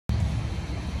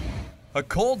A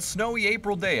cold, snowy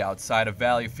April day outside of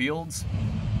Valley Fields.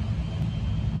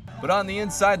 But on the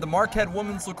inside, the Marquette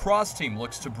women's lacrosse team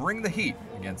looks to bring the heat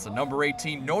against the number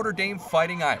 18 Notre Dame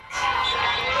Fighting Irish.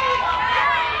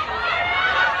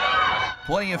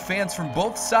 Plenty of fans from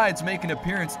both sides make an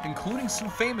appearance, including some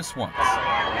famous ones.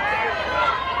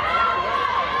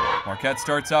 Marquette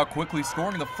starts out quickly,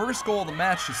 scoring the first goal of the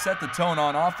match to set the tone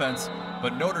on offense,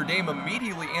 but Notre Dame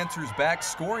immediately answers back,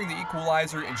 scoring the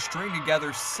equalizer and stringing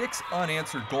together 6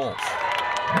 unanswered goals.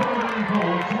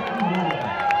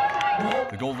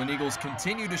 The Golden Eagles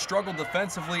continue to struggle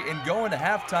defensively and go into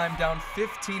halftime down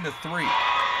 15-3.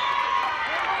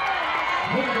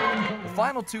 The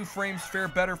final 2 frames fare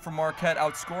better for Marquette,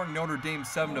 outscoring Notre Dame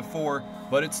 7-4,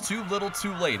 but it's too little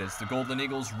too late as the Golden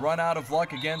Eagles run out of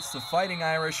luck against the Fighting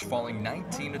Irish, falling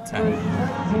 19-10.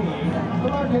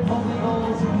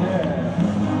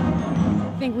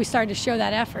 I think we started to show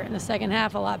that effort in the second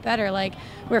half a lot better. Like,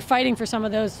 we're fighting for some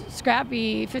of those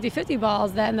scrappy 50-50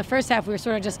 balls that in the first half we were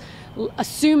sort of just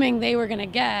assuming they were going to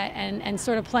get and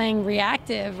sort of playing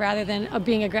reactive rather than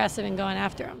being aggressive and going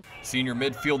after them. Senior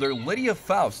midfielder Lydia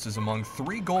Faust is among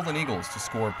 3 Golden Eagles to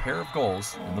score a pair of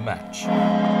goals in the match.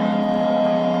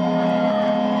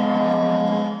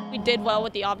 We did well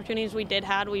with the opportunities we did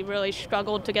have. We really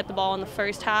struggled to get the ball in the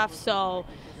first half, so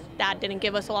that didn't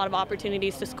give us a lot of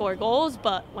opportunities to score goals,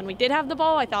 but when we did have the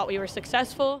ball, I thought we were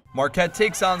successful. Marquette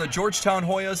takes on the Georgetown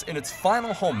Hoyas in its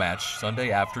final home match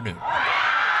Sunday afternoon.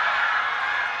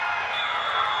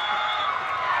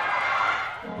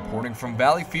 Reporting from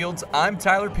Valley Fields, I'm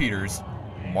Tyler Peters,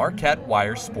 Marquette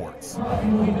Wire Sports.